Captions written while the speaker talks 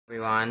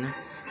Everyone,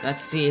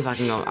 let's see if I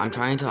can go. I'm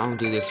trying to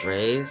do this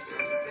race,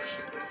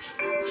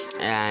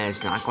 and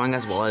it's not going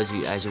as well as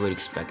you would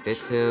expect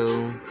it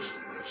to.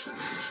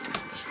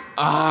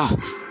 Ah,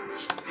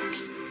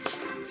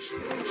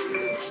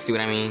 see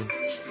what I mean?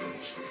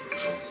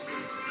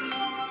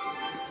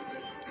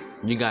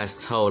 You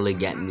guys totally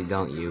get me,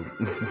 don't you?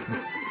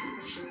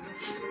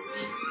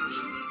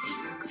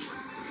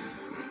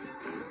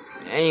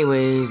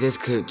 Anyways, this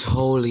could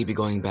totally be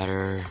going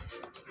better.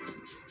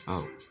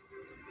 Oh,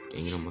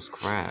 dang it, almost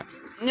crap.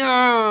 No!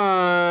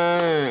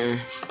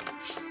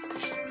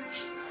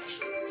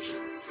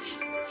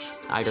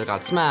 I just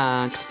got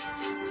smacked.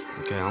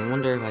 Okay, I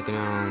wonder if I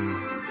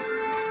can,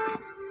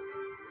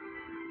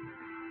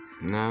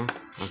 No?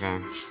 Okay.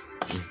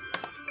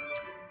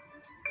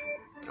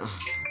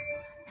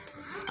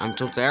 I'm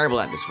so terrible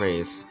at this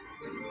race.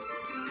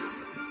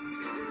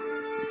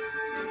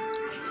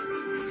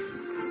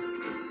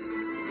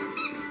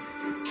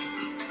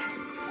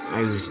 I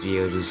used to be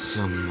able to do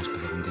so much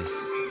better than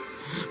this.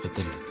 But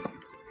then...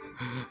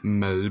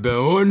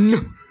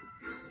 Melbourne!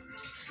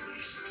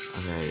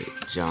 Okay,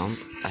 jump.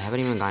 I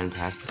haven't even gotten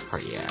past this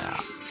part yet.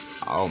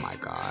 Oh my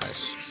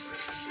gosh.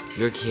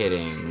 You're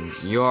kidding.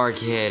 You're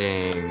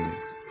kidding.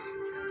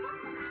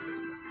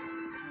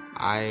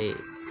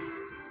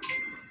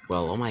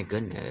 Well, oh my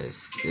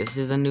goodness. This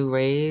is a new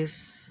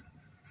race?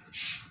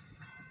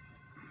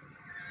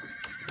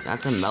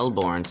 That's a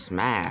Melbourne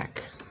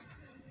smack.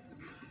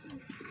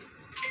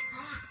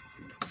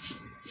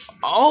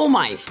 Oh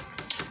my!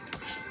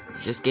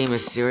 This game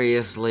is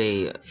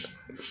seriously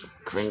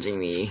cringing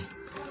me.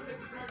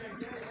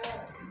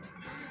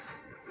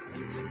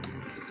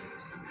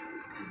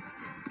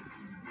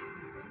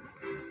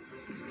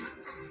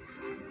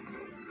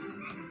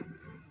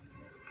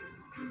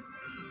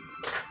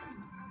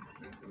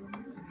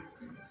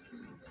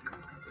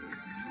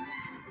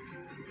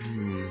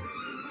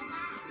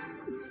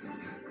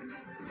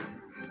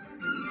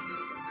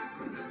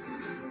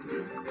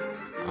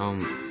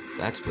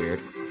 That's weird.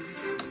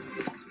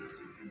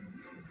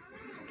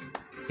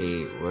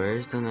 Hey,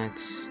 where's the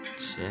next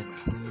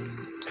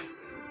checkpoint?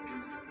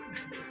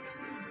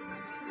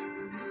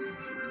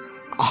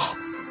 Oh!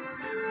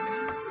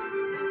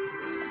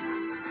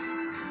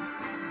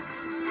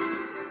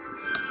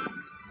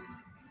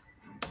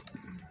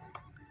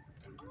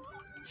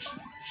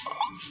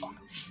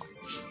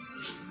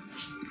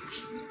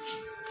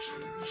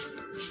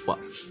 What?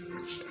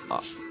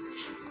 Oh.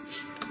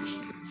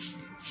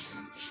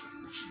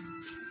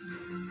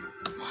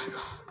 My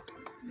God.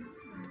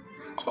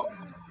 Oh.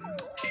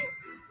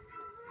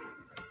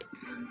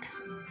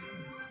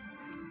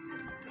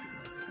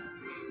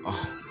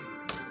 Oh.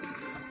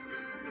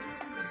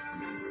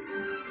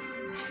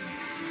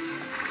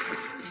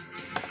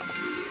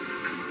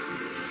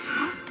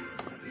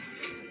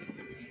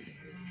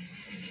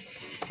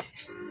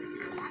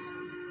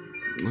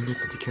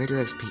 The character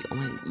XP. Oh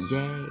my,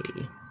 yay.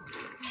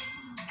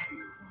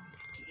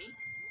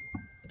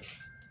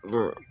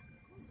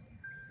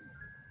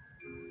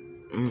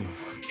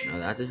 Well,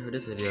 that's it for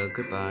this video.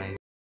 Goodbye.